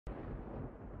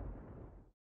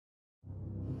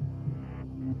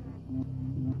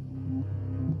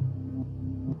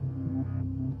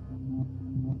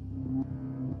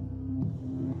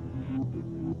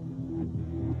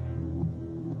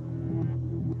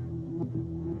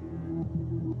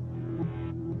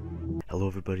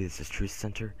everybody, this is Truth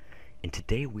Center, and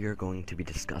today we are going to be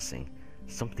discussing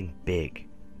something big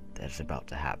that is about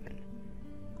to happen.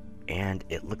 And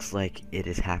it looks like it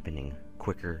is happening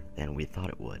quicker than we thought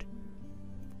it would.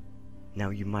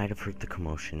 Now, you might have heard the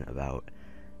commotion about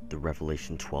the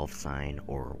Revelation 12 sign,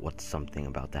 or what's something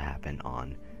about to happen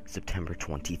on September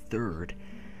 23rd,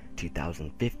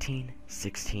 2015,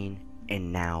 16,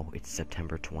 and now it's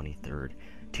September 23rd,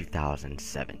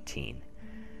 2017.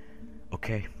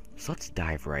 Okay, so let's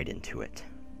dive right into it.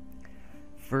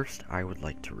 First, I would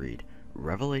like to read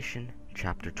Revelation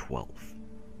chapter 12.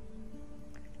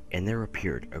 And there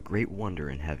appeared a great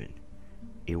wonder in heaven,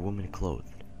 a woman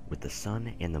clothed with the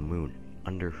sun and the moon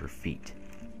under her feet,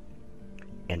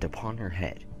 and upon her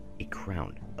head a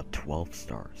crown of 12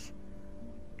 stars.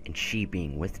 And she,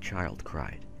 being with child,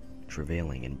 cried,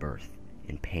 travailing in birth,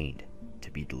 and pained to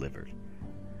be delivered.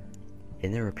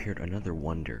 And there appeared another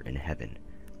wonder in heaven,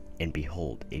 and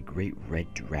behold, a great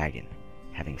red dragon,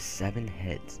 having 7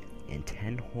 heads and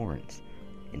 10 horns,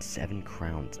 and 7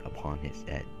 crowns upon his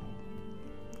head.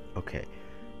 Okay,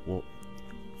 well,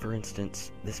 for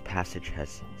instance, this passage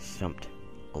has stumped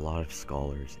a lot of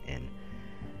scholars and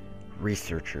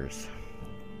researchers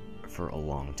for a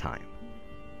long time.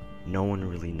 No one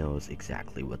really knows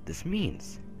exactly what this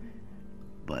means,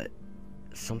 but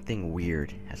something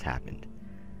weird has happened.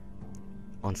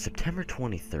 On September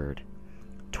 23rd,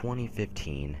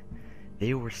 2015,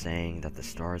 they were saying that the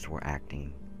stars were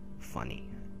acting funny.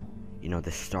 You know, the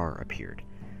star appeared.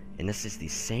 And this is the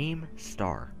same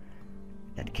star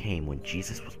that came when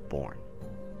Jesus was born.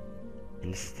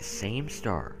 And this is the same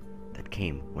star that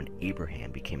came when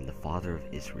Abraham became the father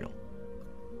of Israel.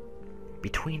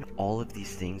 Between all of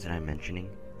these things that I'm mentioning,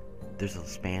 there's a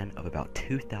span of about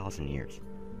 2,000 years.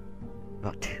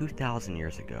 About 2,000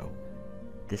 years ago,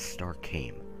 this star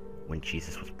came when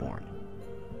Jesus was born.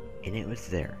 And it was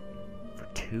there for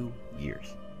 2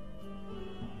 years.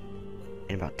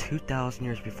 And about 2,000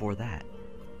 years before that,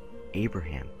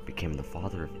 Abraham became the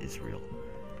father of Israel.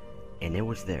 And it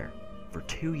was there for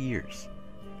 2 years.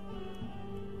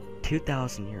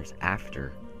 2,000 years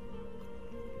after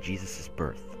Jesus'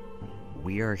 birth,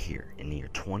 we are here in the year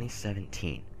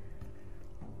 2017.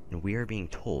 And we are being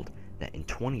told that in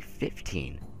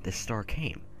 2015, this star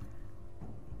came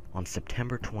on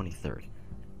September 23rd.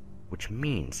 Which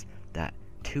means that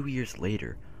 2 years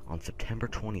later, on September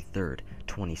 23rd,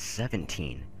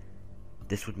 2017,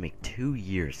 this would make 2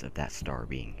 years of that star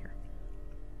being here.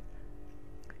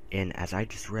 And as I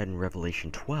just read in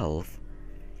Revelation 12,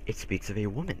 it speaks of a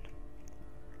woman,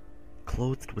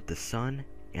 clothed with the sun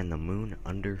and the moon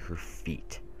under her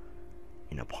feet,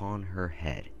 and upon her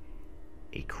head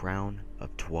a crown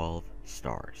of 12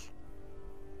 stars.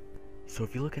 So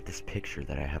if you look at this picture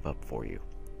that I have up for you,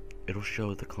 it'll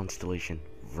show the constellation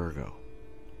Virgo,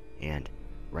 and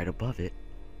right above it,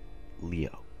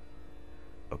 Leo.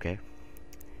 Okay?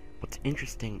 What's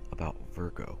interesting about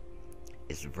Virgo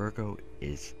is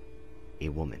a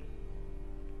woman.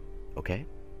 Okay?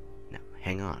 Now,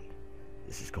 hang on.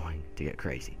 This is going to get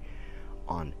crazy.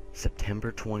 On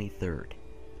September 23rd,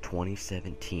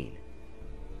 2017,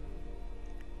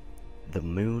 the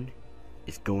moon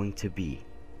is going to be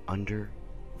under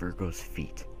Virgo's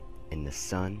feet, and the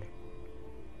sun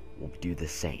will do the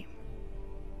same.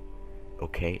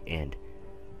 Okay, and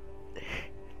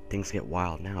things get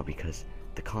wild now because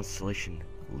the constellation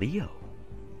Leo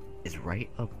is right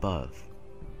above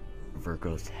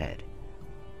Virgo's head.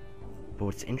 But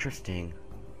what's interesting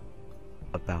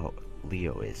about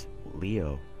Leo is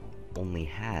Leo only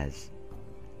has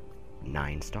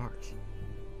 9 stars.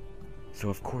 So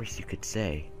of course you could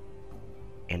say,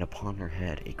 and upon her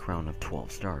head a crown of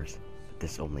 12 stars, but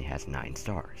this only has 9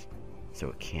 stars. So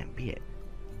it can't be it.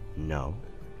 No,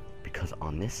 because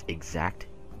on this exact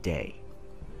day,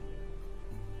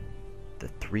 the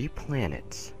 3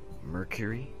 planets,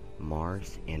 Mercury,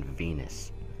 Mars, and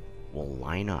Venus, will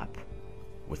line up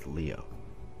with Leo,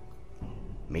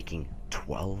 making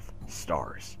 12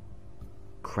 stars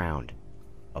crowned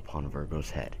upon Virgo's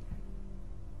head.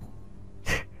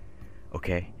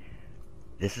 Okay?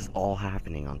 This is all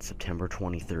happening on September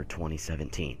 23rd,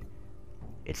 2017.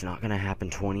 It's not gonna happen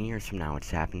 20 years from now.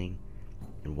 It's happening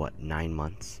in, what, 9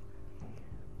 months?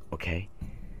 Okay?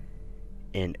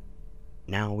 And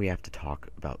now we have to talk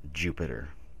about Jupiter.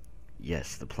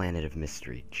 Yes, the planet of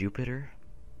mystery. Jupiter,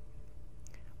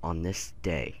 on this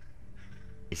day,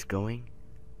 is going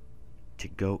to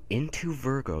go into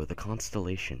Virgo, the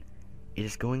constellation. It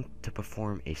is going to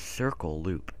perform a circle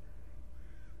loop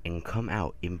and come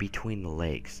out in between the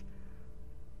legs,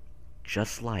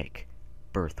 just like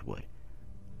birth would.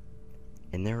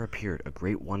 And there appeared a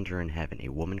great wonder in heaven, a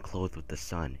woman clothed with the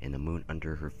sun and the moon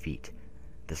under her feet.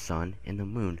 The sun and the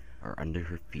moon are under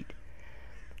her feet,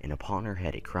 and upon her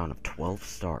head a crown of 12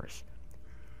 stars,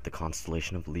 the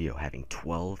constellation of Leo, having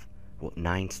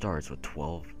 9 stars with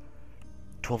 12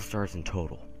 stars in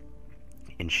total.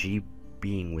 And she,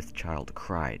 being with child,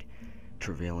 cried,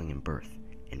 travailing in birth,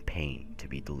 in pain to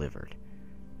be delivered.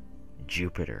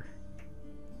 Jupiter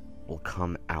will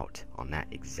come out on that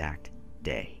exact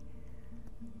day.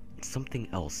 And something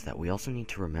else that we also need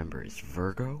to remember is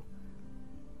Virgo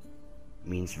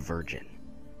means virgin.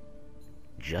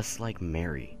 Just like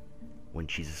Mary, when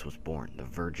Jesus was born, the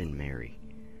Virgin Mary.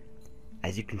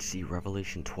 As you can see,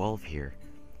 Revelation 12 here,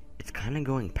 it's kind of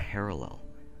going parallel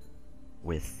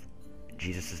with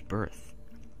Jesus' birth.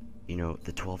 You know,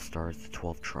 the 12 stars, the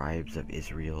 12 tribes of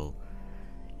Israel,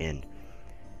 and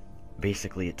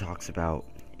basically it talks about,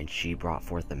 and she brought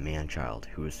forth a man-child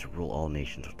who was to rule all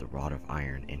nations with a rod of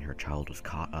iron, and her child was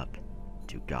caught up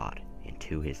to God and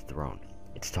to his throne.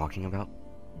 It's talking about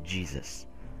Jesus.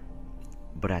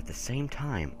 But at the same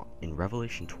time, in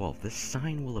Revelation 12, this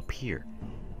sign will appear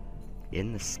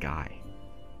in the sky,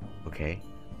 okay?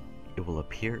 It will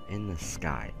appear in the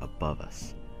sky above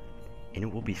us, and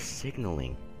it will be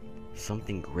signaling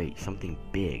something great, something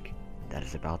big that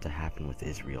is about to happen with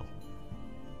Israel.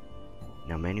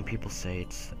 Now, many people say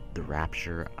it's the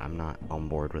rapture. I'm not on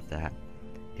board with that.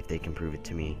 If they can prove it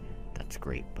to me, that's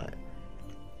great, but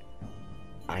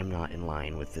I'm not in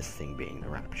line with this thing being the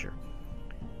rapture.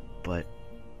 But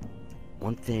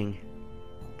one thing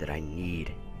that I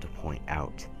need to point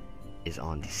out is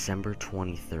on December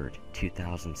 23rd,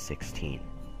 2016,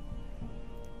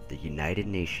 the United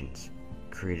Nations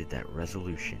created that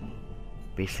resolution,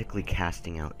 basically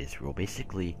casting out Israel,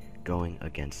 basically going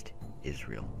against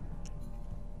Israel.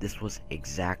 This was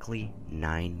exactly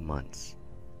 9 months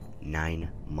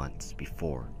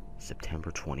before September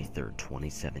 23rd,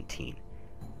 2017,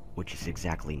 which is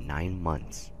exactly 9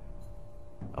 months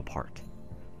apart,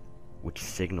 which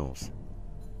signals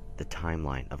the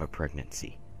timeline of a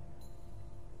pregnancy.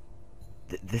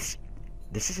 This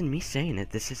isn't me saying it,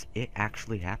 this is it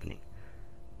actually happening,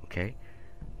 okay?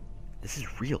 This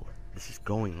is real, this is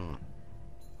going on,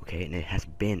 okay? And it has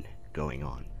been going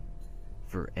on.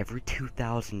 For every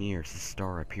 2,000 years, this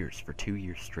star appears for 2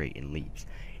 years straight and leaves.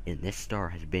 And this star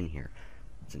has been here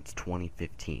since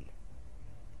 2015.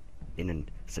 And on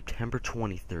September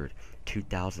 23rd,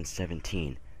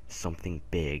 2017, something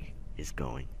big is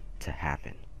going to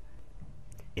happen.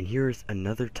 And here is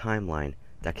another timeline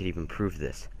that could even prove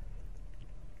this.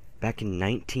 Back in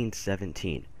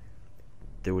 1917,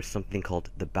 there was something called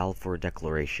the Balfour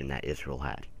Declaration that Israel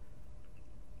had.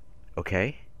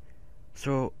 Okay?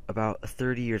 So, about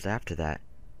 30 years after that,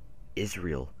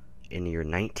 Israel, in the year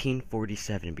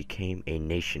 1947, became a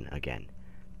nation again.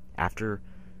 After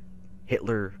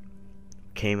Hitler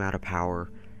came out of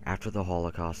power, after the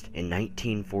Holocaust, in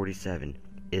 1947,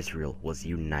 Israel was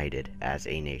united as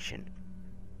a nation.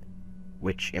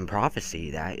 Which, in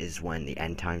prophecy, that is when the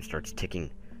end time starts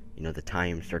ticking. You know, the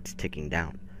time starts ticking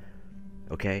down.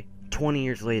 Okay? 20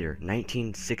 years later,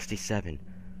 1967,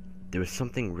 there was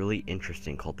something really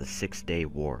interesting called the 6-Day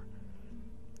War,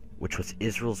 which was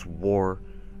Israel's war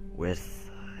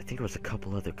with, I think it was a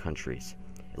couple other countries.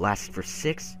 It lasted for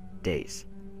 6 days.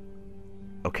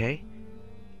 Okay?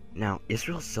 Now,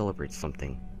 Israel celebrates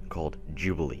something called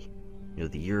Jubilee. You know,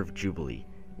 the year of Jubilee,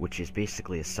 which is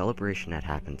basically a celebration that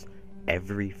happens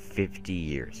every 50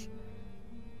 years.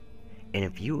 And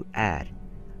if you add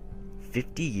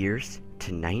 50 years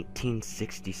to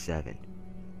 1967,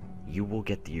 you will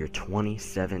get the year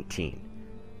 2017.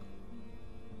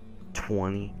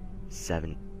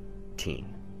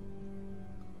 2017.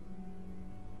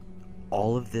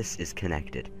 All of this is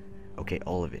connected. Okay,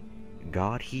 all of it.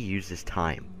 God, He uses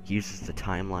time. He uses the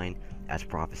timeline as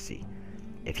prophecy.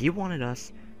 If He wanted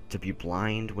us to be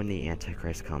blind when the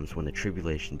Antichrist comes, when the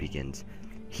tribulation begins,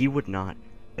 He would not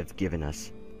have given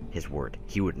us His word.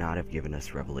 He would not have given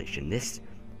us revelation. This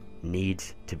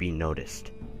needs to be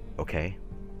noticed. Okay?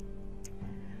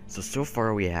 So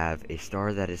far we have a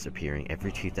star that is appearing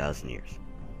every 2,000 years.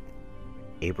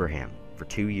 Abraham, for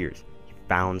 2 years, he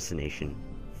founds the nation,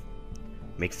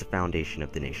 makes the foundation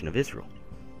of the nation of Israel.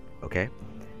 Okay?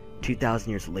 2,000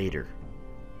 years later,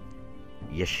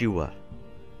 Yeshua,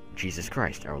 Jesus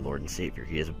Christ, our Lord and Savior,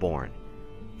 He is born.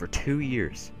 For 2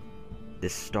 years,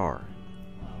 this star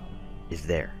is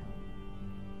there.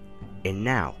 And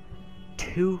now,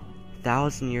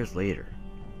 2,000 years later,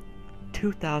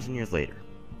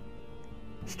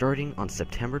 starting on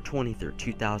September 23rd,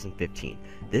 2015,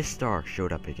 this star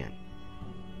showed up again.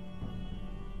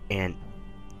 And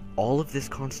all of this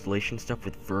constellation stuff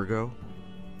with Virgo,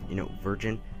 you know,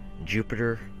 Virgin,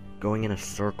 Jupiter going in a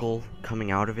circle, coming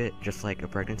out of it, just like a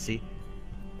pregnancy.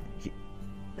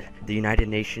 The United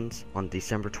Nations on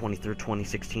December 23rd,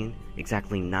 2016,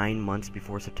 exactly 9 months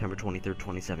before September 23rd,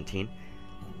 2017.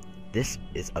 This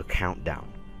is a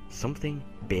countdown. Something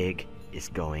big is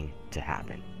going to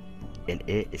happen. And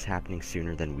it is happening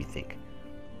sooner than we think.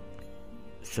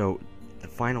 So, the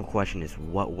final question is,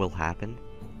 what will happen?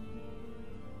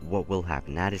 What will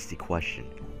happen? That is the question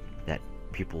that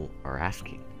people are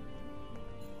asking.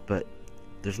 But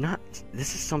this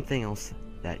is something else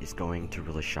that is going to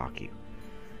really shock you.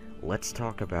 Let's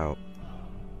talk about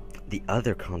the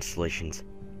other constellations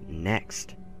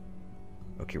next.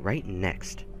 Okay, right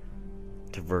next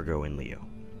to Virgo and Leo.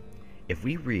 If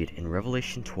we read in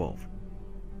Revelation 12,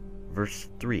 verse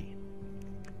 3,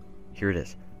 here it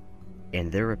is.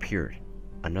 And there appeared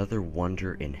another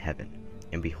wonder in heaven,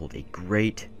 and behold, a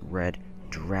great red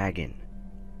dragon,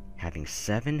 having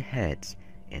 7 heads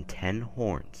and 10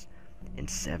 horns, and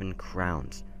 7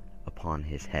 crowns upon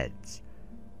his heads.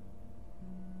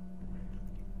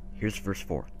 Here's verse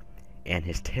 4. And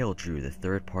his tail drew the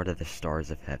third part of the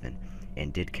stars of heaven,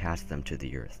 and did cast them to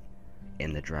the earth.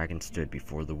 And the dragon stood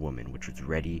before the woman, which was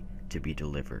ready to be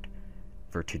delivered,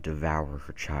 for to devour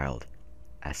her child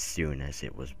as soon as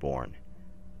it was born.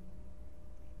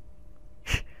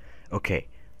 Okay,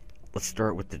 let's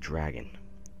start with the dragon.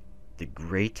 The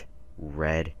great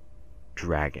red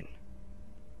dragon.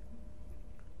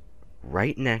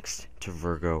 Right next to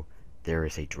Virgo, there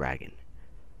is a dragon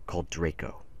called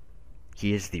Draco.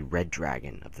 He is the red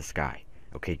dragon of the sky.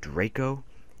 Okay, Draco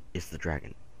is the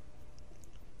dragon.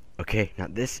 Okay, now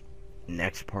this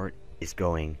next part is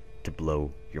going to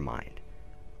blow your mind.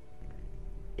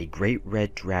 A great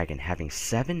red dragon having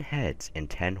 7 heads and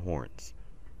 10 horns.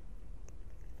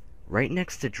 Right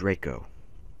next to Draco,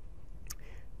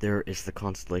 there is the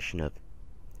constellation of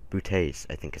Bootes,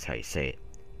 I think is how you say it.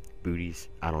 Bootes,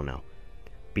 I don't know.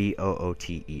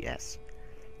 Bootes.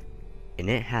 And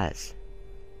it has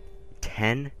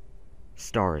 10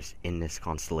 stars in this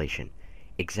constellation.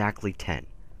 Exactly 10.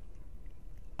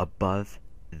 Above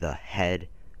the head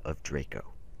of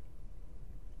Draco.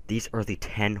 These are the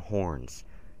 10 horns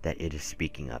that it is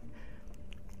speaking of.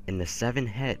 And the 7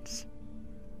 heads,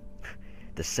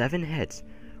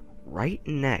 right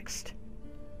next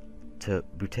to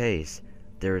Bootes,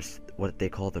 there's what they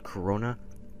call the Corona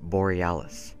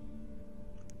Borealis,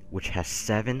 which has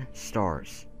 7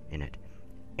 stars in it,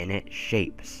 and it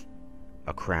shapes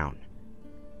a crown.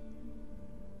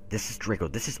 This is Draco.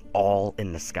 This is all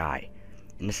in the sky.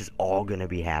 And this is all going to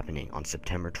be happening on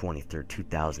September 23rd,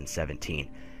 2017.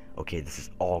 Okay, this is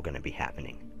all going to be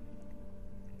happening.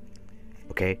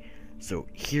 Okay, so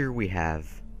here we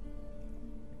have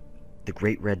the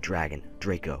great red dragon,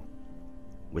 Draco,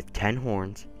 with 10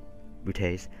 horns,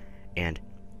 Bootes, and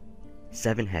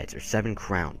 7 heads, or 7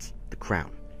 crowns, the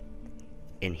crown.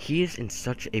 And he is in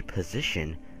such a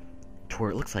position to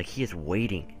where it looks like he is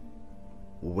waiting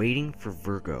for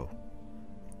Virgo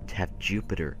to have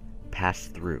Jupiter pass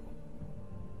through.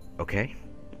 Okay?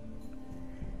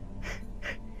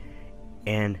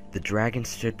 And the dragon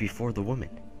stood before the woman,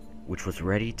 which was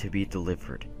ready to be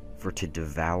delivered, for to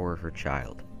devour her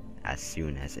child as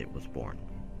soon as it was born.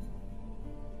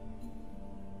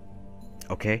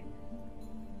 Okay?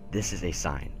 This is a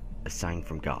sign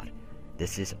from God.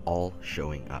 This is all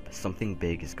showing up. Something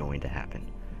big is going to happen.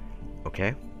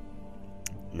 Okay?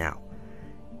 Now,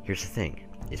 here's the thing,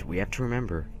 is we have to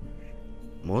remember,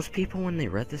 most people when they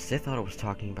read this, they thought it was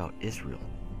talking about Israel,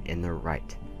 and they're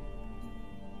right.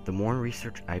 The more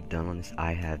research I've done on this,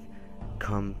 I have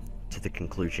come to the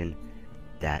conclusion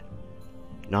that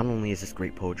not only is this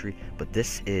great poetry, but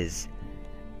this is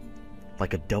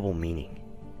like a double meaning.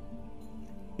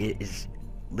 It is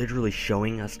literally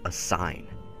showing us a sign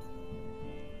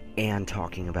and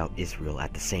talking about Israel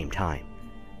at the same time.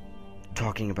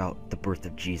 Talking about the birth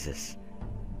of Jesus,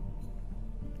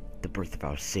 the birth of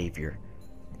our Savior.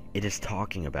 It is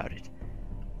talking about it.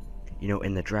 You know,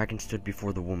 and the dragon stood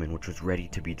before the woman, which was ready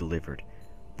to be delivered,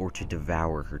 for to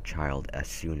devour her child as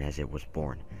soon as it was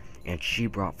born. And she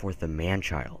brought forth a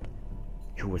man-child,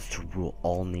 who was to rule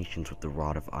all nations with the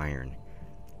rod of iron,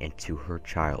 and to her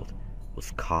child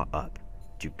was caught up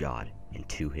to God and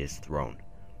to his throne.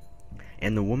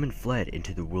 And the woman fled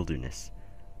into the wilderness,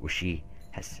 where she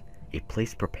has a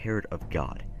place prepared of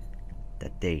God,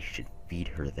 that they should feed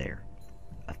her there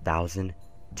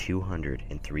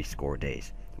 1,260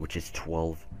 days, which is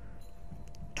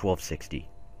 1260,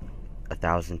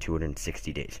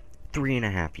 1,260 days,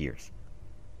 3.5 years.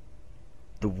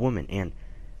 The woman,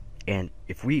 and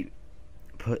if we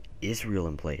put Israel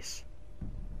in place,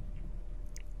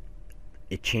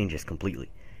 it changes completely.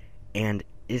 And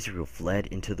Israel fled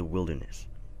into the wilderness,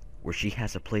 where she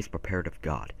has a place prepared of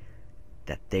God,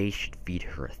 that they should feed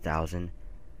her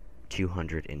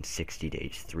 1,260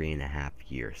 days, 3.5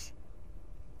 years.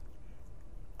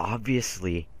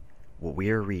 Obviously, what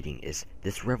we are reading is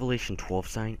this Revelation 12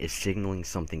 sign is signaling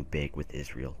something big with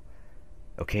Israel.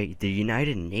 Okay, the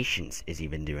United Nations is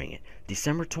even doing it.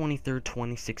 December 23rd,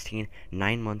 2016,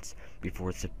 9 months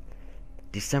before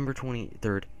December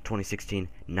 23rd, 2016,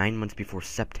 9 months before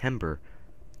September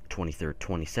 23rd,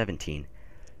 2017.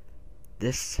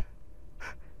 This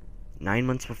 9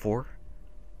 months before,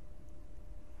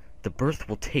 the birth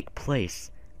will take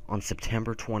place on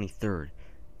September 23rd,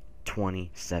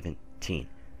 2017.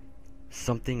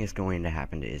 Something is going to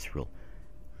happen to Israel.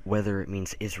 Whether it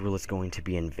means Israel is going to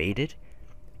be invaded,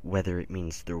 whether it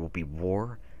means there will be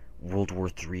war, World War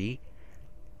III,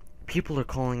 people are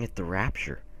calling it the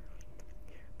rapture.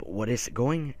 But what is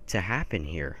going to happen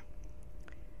here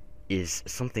is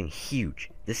something huge.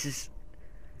 This is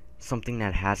something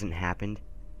that hasn't happened,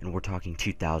 and we're talking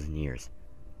 2,000 years.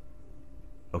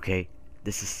 Okay?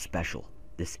 This is special.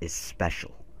 This is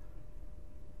special.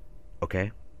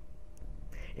 Okay?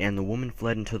 And the woman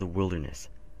fled into the wilderness,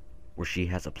 where she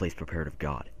has a place prepared of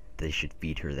God. They should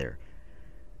feed her there.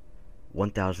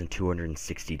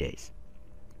 1,260 days.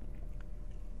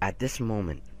 At this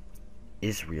moment,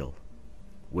 Israel,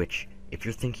 which, if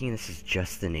you're thinking this is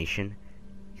just the nation,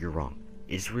 you're wrong.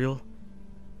 Israel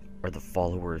are the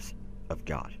followers of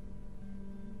God.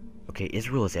 Okay,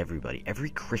 Israel is everybody.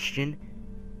 Every Christian,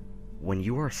 when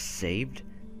you are saved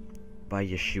by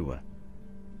Yeshua,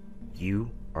 you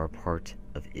are a part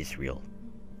of Israel.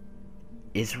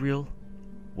 Israel,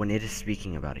 when it is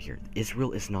speaking about it here,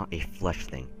 Israel is not a flesh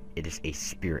thing. It is a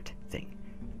spirit thing.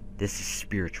 This is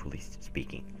spiritually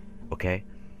speaking. Okay?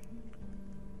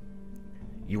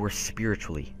 You are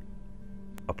spiritually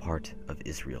a part of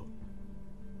Israel.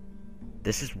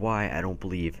 This is why I don't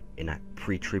believe in a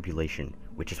pre-tribulation,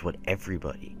 which is what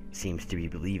everybody seems to be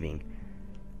believing.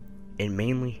 And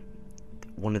mainly,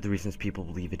 one of the reasons people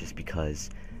believe it is because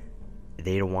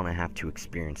they don't want to have to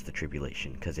experience the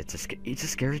tribulation, because it's a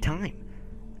scary time.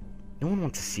 No one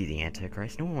wants to see the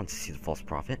Antichrist. No one wants to see the false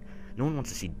prophet. No one wants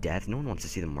to see death. No one wants to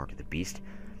see the mark of the beast.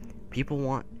 People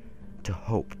want to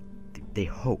hope. They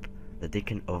hope that they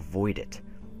can avoid it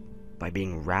by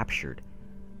being raptured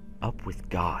up with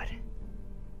God.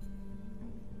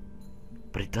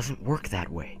 But it doesn't work that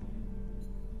way.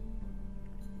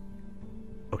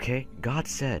 Okay? God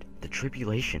said the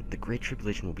tribulation, the great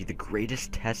tribulation, will be the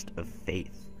greatest test of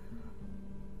faith.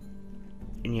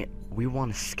 And yet, we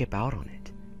want to skip out on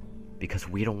it because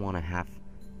we don't want to have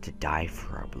to die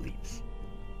for our beliefs.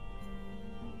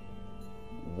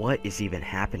 What is even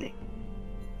happening?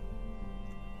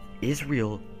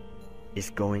 Israel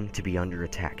is going to be under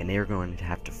attack, and they are going to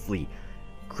have to flee.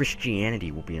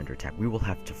 Christianity will be under attack. We will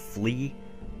have to flee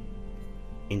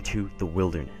into the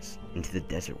wilderness, into the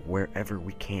desert, wherever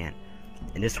we can.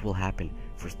 And this will happen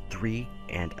for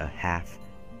 3.5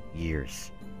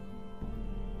 years.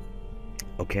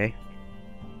 Okay?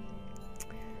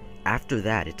 After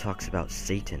that, it talks about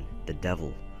Satan, the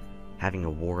devil, having a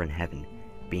war in heaven,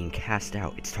 being cast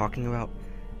out. It's talking about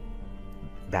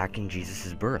back in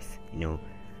Jesus' birth, you know,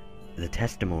 the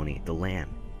testimony, the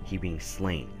lamb, he being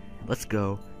slain. Let's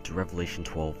go to Revelation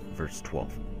 12, verse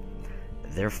 12.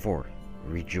 Therefore,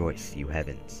 rejoice, you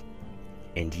heavens,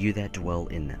 and you that dwell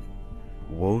in them.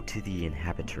 Woe to the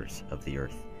inhabitants of the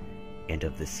earth and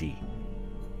of the sea.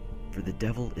 For the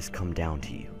devil is come down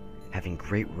to you, having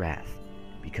great wrath,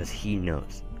 because he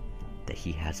knows that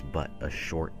he has but a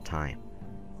short time.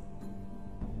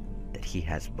 That he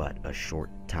has but a short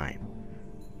time.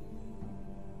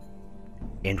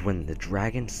 And when the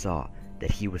dragon saw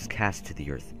that he was cast to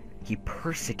the earth, he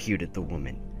persecuted the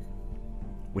woman,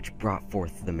 which brought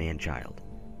forth the man-child.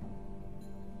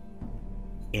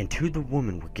 And to the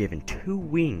woman were given 2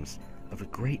 wings of a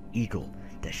great eagle,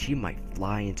 that she might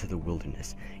fly into the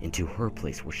wilderness, into her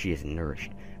place where she is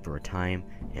nourished for a time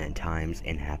and times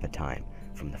and half a time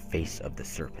from the face of the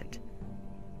serpent,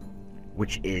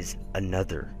 which is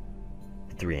another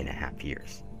 3.5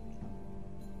 years.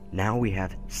 Now we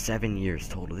have 7 years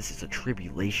total. This is a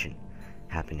tribulation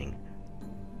happening.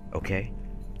 Okay?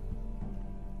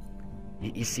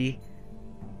 You see,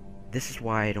 this is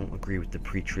why I don't agree with the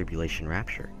pre-tribulation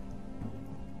rapture.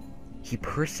 He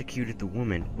persecuted the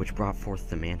woman which brought forth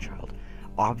the man-child.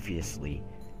 Obviously,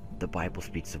 the Bible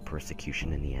speaks of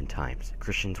persecution in the end times.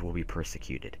 Christians will be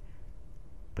persecuted.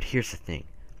 But here's the thing.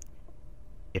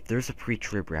 If there's a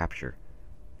pre-trib rapture,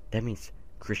 that means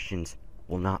Christians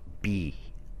will not be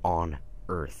on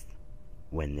earth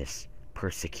when this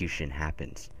persecution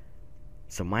happens.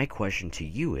 So my question to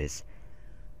you is,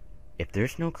 if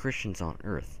there's no Christians on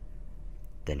earth,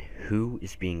 then who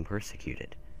is being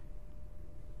persecuted?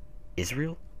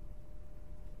 Israel?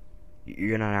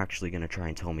 You're not actually going to try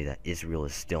and tell me that Israel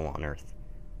is still on earth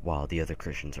while the other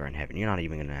Christians are in heaven. You're not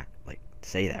even going to, like,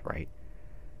 say that, right?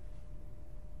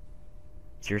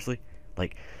 Seriously?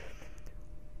 Like,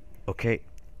 okay,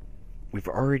 we've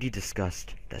already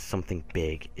discussed that something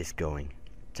big is going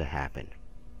to happen.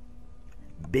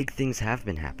 Big things have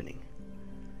been happening,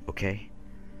 okay?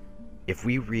 If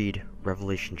we read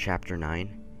Revelation chapter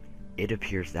 9, it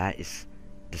appears that is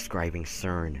describing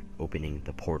CERN opening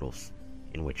the portals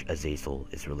in which Azazel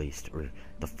is released, or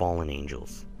the fallen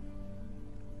angels.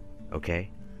 Okay?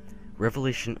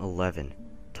 Revelation 11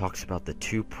 talks about the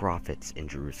 2 prophets in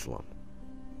Jerusalem.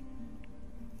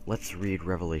 Let's read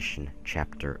Revelation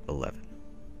chapter 11.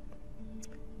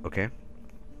 Okay?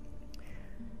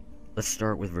 Let's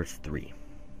start with verse 3.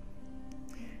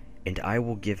 And I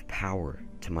will give power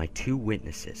to my 2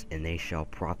 witnesses, and they shall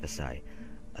prophesy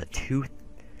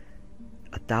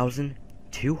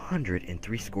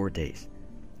 1,260 days,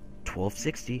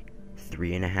 1260,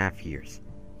 3.5 years.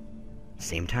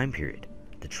 Same time period.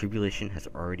 The tribulation has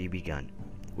already begun,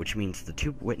 which means the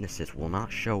 2 witnesses will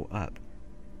not show up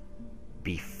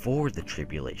before the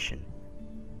tribulation.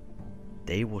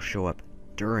 They will show up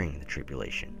during the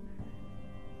tribulation.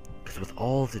 Because with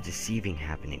all the deceiving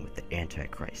happening with the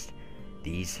Antichrist,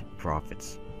 these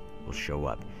prophets will show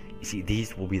up. You see,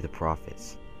 these will be the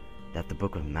prophets that the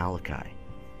book of Malachi,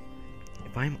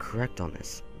 if I'm correct on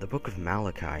this, the book of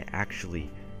Malachi actually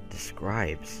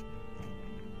describes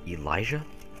Elijah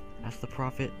as the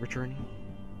prophet returning.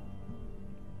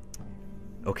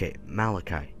 Okay,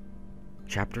 Malachi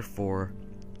chapter 4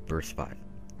 verse 5.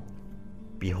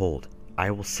 Behold,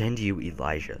 I will send you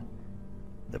Elijah,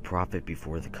 the prophet,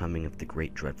 before the coming of the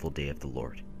great dreadful day of the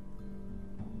Lord.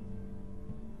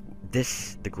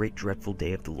 This, the great dreadful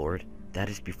day of the Lord, that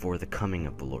is before the coming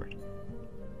of the Lord.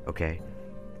 Okay?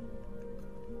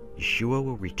 Yeshua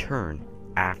will return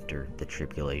after the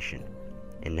tribulation,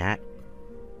 and that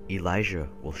Elijah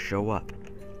will show up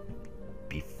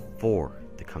before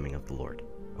the coming of the Lord.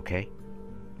 Okay?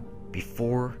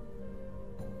 Before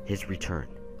his return,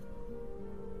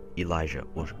 Elijah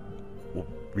will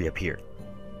reappear.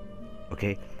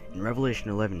 Okay? In Revelation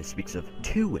 11, it speaks of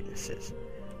 2 witnesses.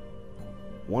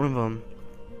 One of them,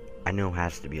 I know,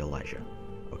 has to be Elijah.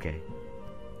 Okay?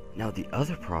 Now, the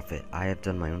other prophet, I have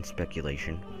done my own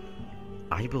speculation.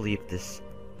 I believe this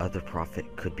other prophet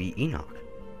could be Enoch.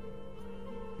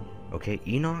 Okay?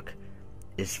 Enoch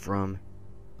is from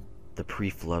the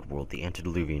pre-flood world, the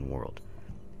antediluvian world.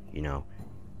 You know,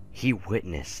 he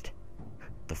witnessed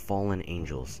the fallen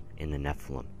angels in the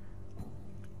Nephilim.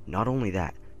 Not only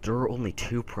that, there are only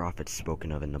 2 prophets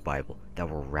spoken of in the Bible that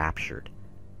were raptured.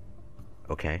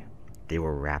 Okay? They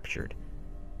were raptured.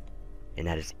 And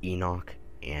that is Enoch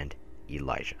and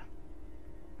Elijah.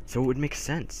 So it would make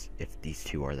sense if these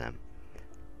 2 are them.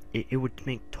 It would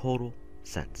make total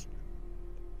sense.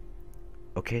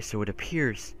 Okay, so it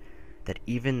appears that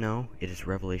even though it is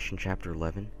Revelation chapter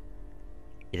 11,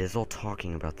 it is all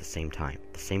talking about the same time,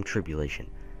 the same tribulation.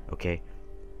 Okay?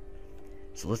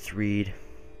 So let's read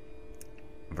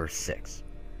verse 6.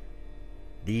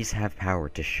 These have power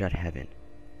to shut heaven,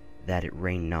 that it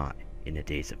rain not in the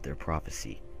days of their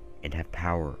prophecy, and have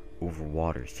power over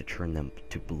waters to turn them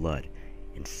to blood,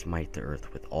 and smite the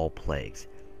earth with all plagues,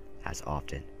 as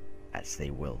often as they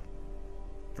will.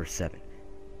 Verse 7.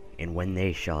 And when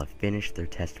they shall have finished their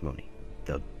testimony,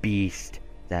 the beast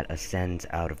that ascends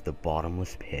out of the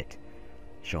bottomless pit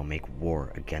shall make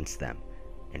war against them,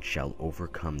 and shall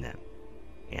overcome them,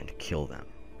 and kill them.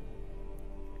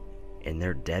 And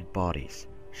their dead bodies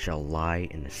shall lie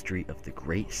in the street of the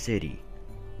great city,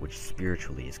 which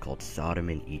spiritually is called Sodom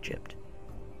in Egypt,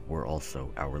 where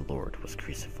also our Lord was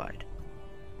crucified.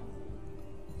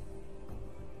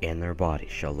 And their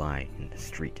bodies shall lie in the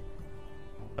street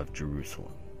of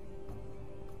Jerusalem.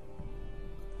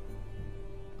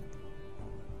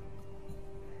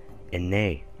 And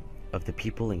they of the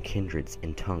people and kindreds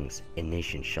and tongues and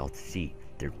nations shall see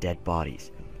their dead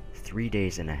bodies 3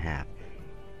 days and a half,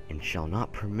 and shall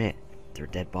not permit their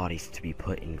dead bodies to be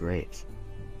put in graves.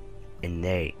 And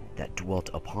they that dwelt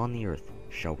upon the earth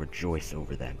shall rejoice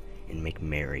over them, and make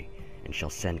merry, and shall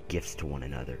send gifts to one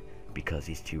another, because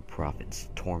these 2 prophets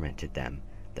tormented them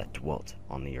that dwelt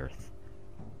on the earth.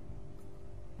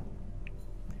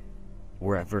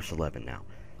 We're at verse 11 now.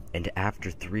 And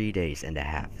after 3 days and a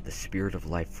half, the Spirit of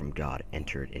life from God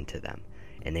entered into them,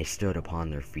 and they stood upon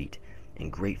their feet,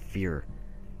 and great fear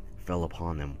fell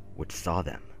upon them which saw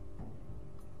them.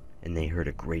 And they heard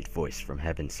a great voice from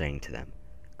heaven saying to them,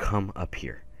 Come up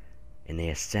here. And they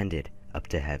ascended up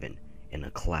to heaven in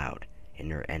a cloud,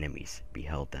 and their enemies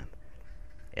beheld them.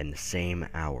 In the same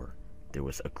hour there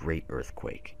was a great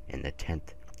earthquake, and the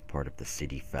 10th part of the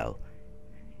city fell.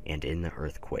 And in the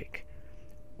earthquake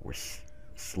were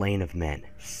slain of men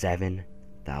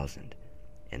 7,000,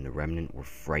 and the remnant were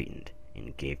frightened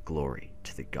and gave glory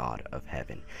to the God of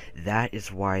heaven. That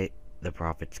is why the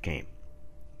prophets came.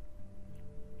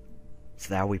 So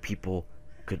that way people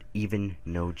could even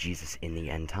know Jesus in the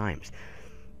end times.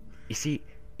 You see,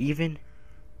 even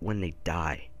when they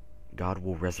die, God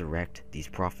will resurrect these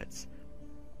prophets.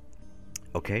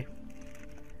 Okay?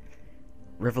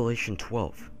 Revelation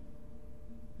 12,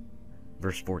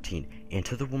 verse 14. And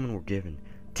to the woman were given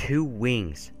 2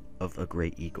 wings of a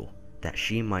great eagle, that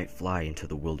she might fly into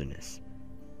the wilderness.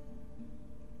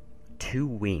 2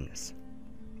 wings.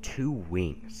 2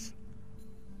 wings.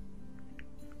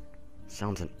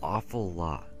 Sounds an awful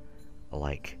lot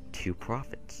like 2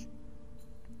 prophets.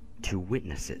 2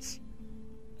 witnesses.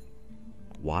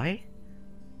 Why?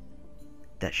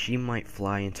 That she might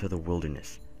fly into the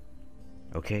wilderness.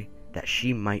 Okay? That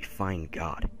she might find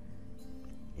God.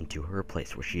 Into her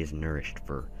place where she is nourished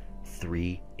for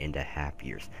 3.5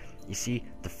 years. You see,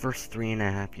 the first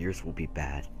 3.5 years will be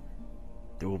bad.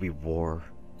 There will be war.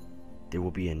 There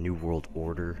will be a new world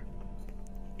order.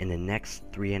 And the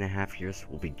next 3.5 years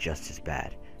will be just as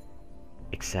bad.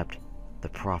 Except the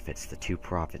prophets, the 2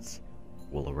 prophets,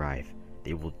 will arrive.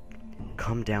 They will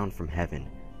come down from heaven.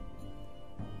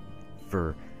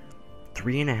 For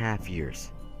 3.5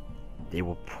 years, they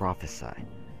will prophesy.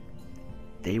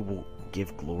 They will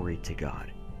give glory to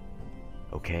God.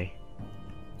 Okay?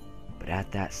 But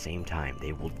at that same time,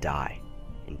 they will die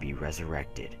and be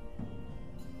resurrected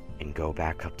and go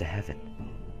back up to heaven.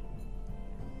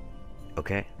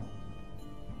 Okay?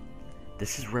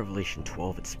 This is Revelation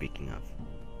 12 it's speaking of.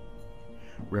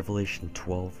 Revelation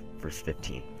 12, verse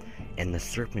 15. And the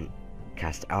serpent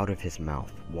cast out of his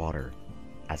mouth water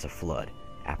as a flood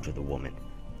after the woman,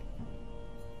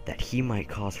 that he might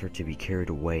cause her to be carried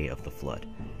away of the flood.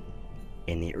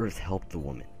 And the earth helped the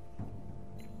woman.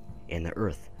 And the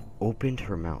earth opened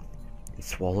her mouth and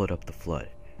swallowed up the flood,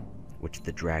 which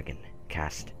the dragon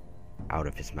cast out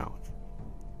of his mouth.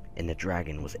 And the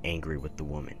dragon was angry with the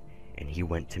woman, and he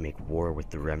went to make war with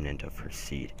the remnant of her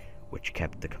seed, which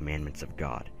kept the commandments of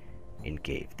God, and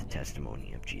gave the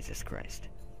testimony of Jesus Christ.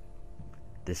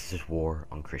 This is war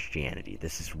on Christianity.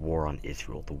 This is war on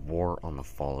Israel. The war on the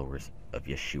followers of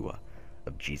Yeshua,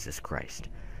 of Jesus Christ.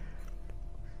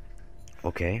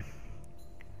 Okay?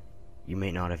 You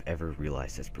may not have ever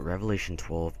realized this, but Revelation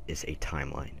 12 is a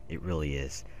timeline. It really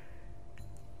is.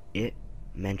 It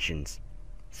mentions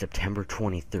September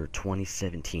 23rd,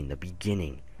 2017, the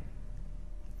beginning.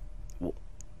 Well,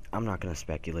 I'm not going to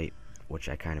speculate, which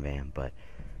I kind of am, but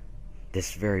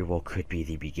this very well could be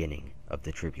the beginning of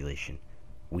the tribulation.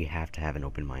 We have to have an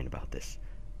open mind about this.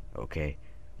 Okay?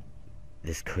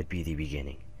 This could be the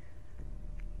beginning.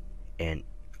 And,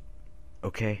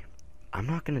 okay, I'm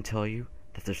not going to tell you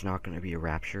that there's not going to be a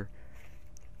rapture,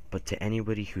 but to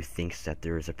anybody who thinks that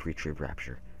there is a pre-trib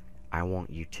rapture, I want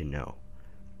you to know,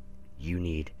 you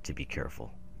need to be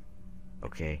careful.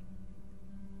 Okay?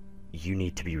 You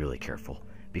need to be really careful,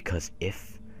 because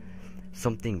if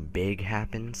something big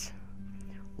happens,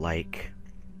 like,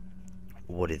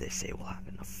 what do they say will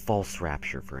happen? A false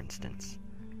rapture, for instance,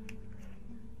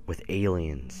 with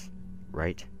aliens,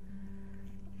 right?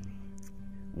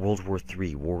 World War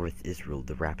III, war with Israel,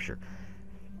 the rapture.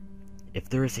 If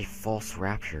there is a false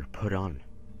rapture put on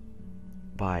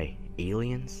by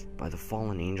aliens, by the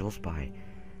fallen angels, by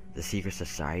the secret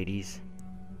societies,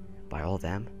 by all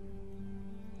them,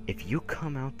 if you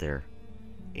come out there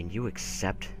and you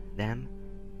accept them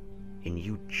and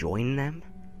you join them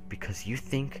because you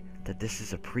think that this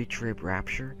is a pre-trib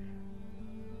rapture,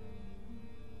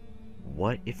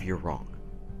 what if you're wrong?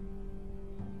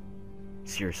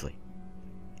 Seriously,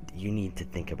 you need to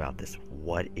think about this.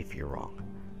 What if you're wrong?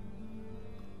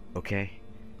 Okay?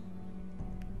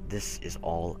 This is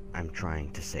all I'm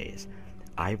trying to say is,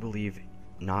 I believe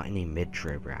not in a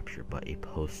mid-trib rapture, but a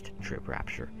post-trib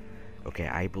rapture. Okay,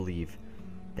 I believe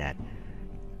that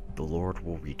the Lord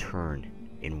will return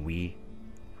and we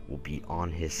will be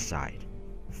on his side,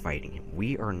 fighting him.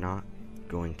 We are not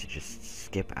going to just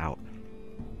skip out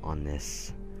on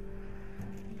this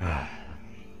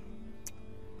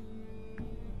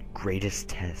greatest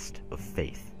test of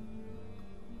faith.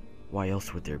 Why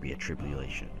else would there be a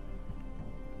tribulation?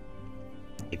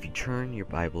 If you turn your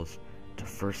Bibles to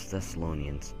 1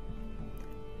 Thessalonians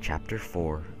chapter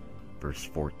 4, verse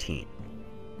 14.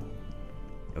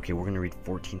 Okay, we're going to read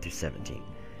 14 through 17.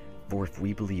 For if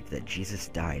we believe that Jesus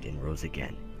died and rose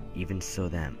again, even so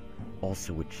them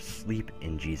also which sleep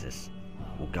in Jesus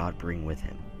will God bring with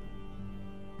him.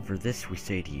 For this we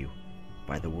say to you,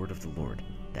 by the word of the Lord,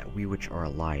 that we which are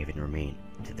alive and remain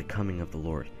to the coming of the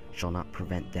Lord shall not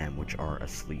prevent them which are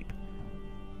asleep.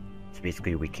 So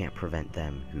basically we can't prevent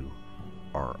them who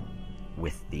are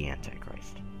with the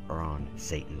Antichrist, or on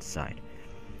Satan's side.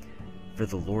 For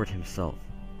the Lord himself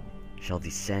shall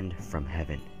descend from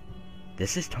heaven.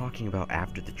 This is talking about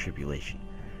after the tribulation.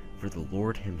 For the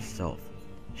Lord himself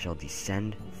shall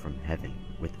descend from heaven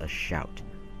with a shout,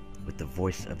 with the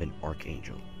voice of an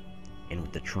archangel, and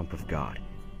with the trump of God,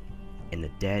 and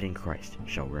the dead in Christ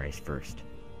shall rise first.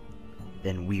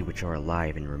 Then we which are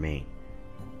alive and remain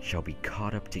shall be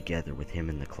caught up together with him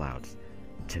in the clouds,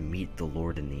 to meet the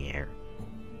Lord in the air.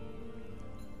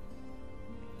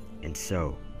 And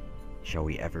so shall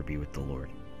we ever be with the Lord.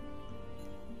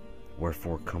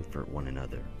 Wherefore comfort one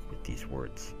another with these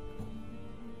words.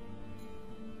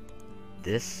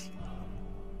 This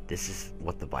is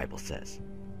what the Bible says.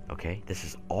 Okay? This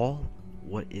is all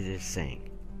what it is saying.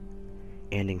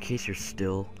 And in case you're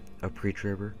still a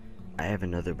pre-tribber, I have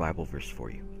another Bible verse for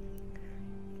you.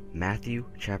 Matthew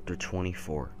chapter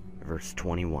 24, verse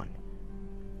 21.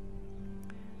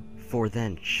 For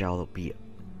then shall be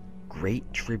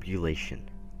great tribulation,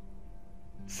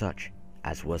 such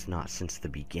as was not since the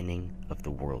beginning of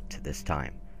the world to this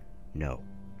time, no,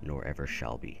 nor ever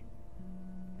shall be.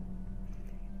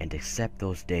 And except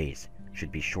those days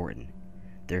should be shortened,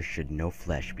 there should no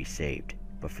flesh be saved,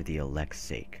 but for the elect's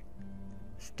sake,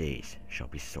 his days shall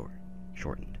be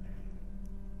shortened.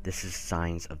 This is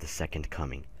signs of the second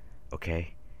coming,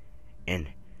 okay? And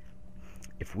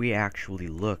if we actually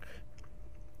look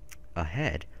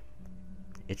ahead,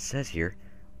 it says here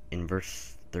in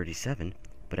verse 37,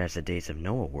 but as the days of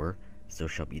Noah were, so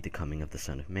shall be the coming of the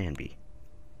Son of Man be.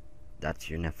 That's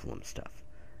your Nephilim stuff,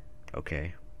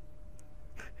 okay?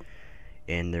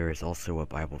 And there is also a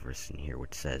Bible verse in here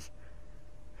which says,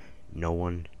 no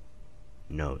one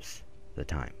knows the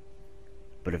time.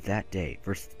 But of that day,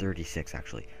 verse 36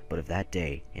 actually, but of that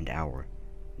day and hour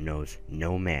knows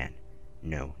no man,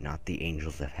 no, not the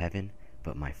angels of heaven,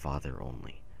 but my Father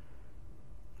only.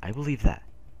 I believe that.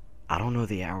 I don't know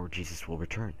the hour Jesus will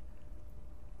return.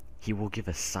 He will give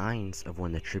us signs of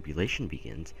when the tribulation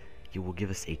begins. He will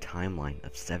give us a timeline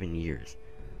of 7 years.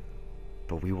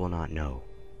 But we will not know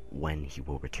when he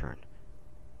will return.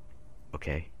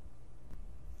 Okay?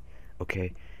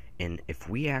 Okay, and if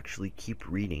we actually keep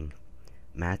reading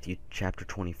Matthew chapter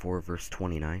 24, verse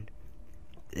 29,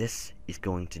 this is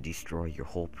going to destroy your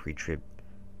whole pre-trib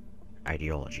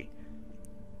ideology.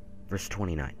 Verse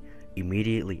 29,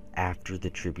 immediately after the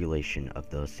tribulation of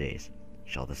those days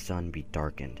shall the sun be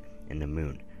darkened, and the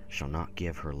moon shall not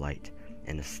give her light,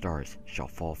 and the stars shall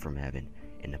fall from heaven,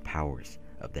 and the powers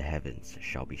of the heavens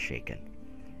shall be shaken.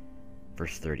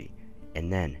 Verse 30,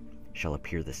 and then shall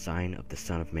appear the sign of the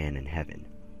Son of Man in heaven,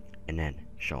 and then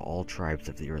shall all tribes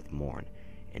of the earth mourn,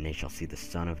 and they shall see the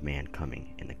Son of Man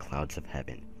coming in the clouds of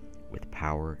heaven with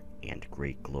power and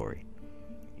great glory.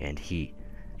 And he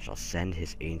shall send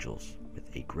his angels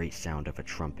with a great sound of a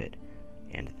trumpet,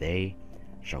 and they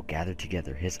shall gather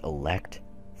together his elect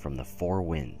from the four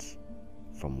winds,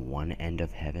 from one end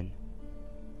of heaven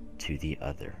to the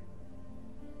other.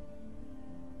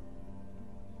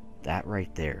 That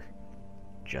right there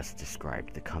just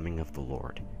described the coming of the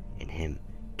Lord, and him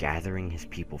gathering his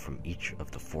people from each of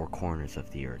the four corners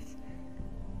of the earth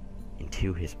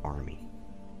into his army,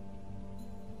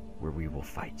 where we will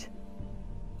fight.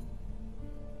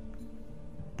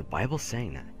 The Bible's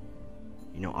saying that.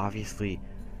 You know, obviously,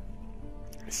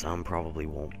 some probably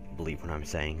won't believe what I'm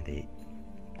saying.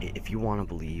 If you want to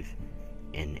believe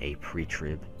in a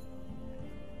pre-trib,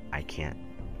 I can't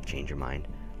change your mind.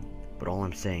 But all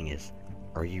I'm saying is,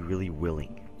 are you really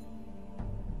willing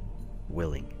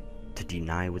to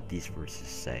deny what these verses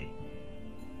say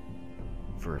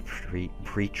for a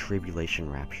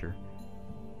pre-tribulation rapture?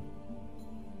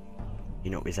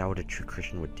 You know, is that what a true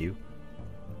Christian would do?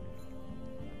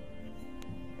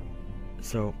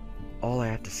 So, all I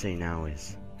have to say now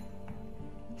is,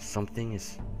 something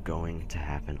is going to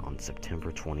happen on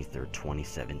September 23rd,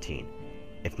 2017.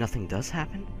 If nothing does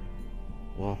happen,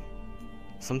 well,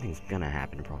 something's gonna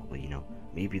happen probably, you know.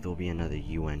 Maybe there'll be another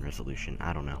UN resolution,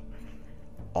 I don't know.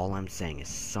 All I'm saying is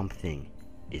something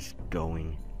is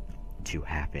going to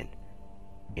happen.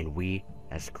 And we,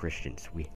 as Christians, we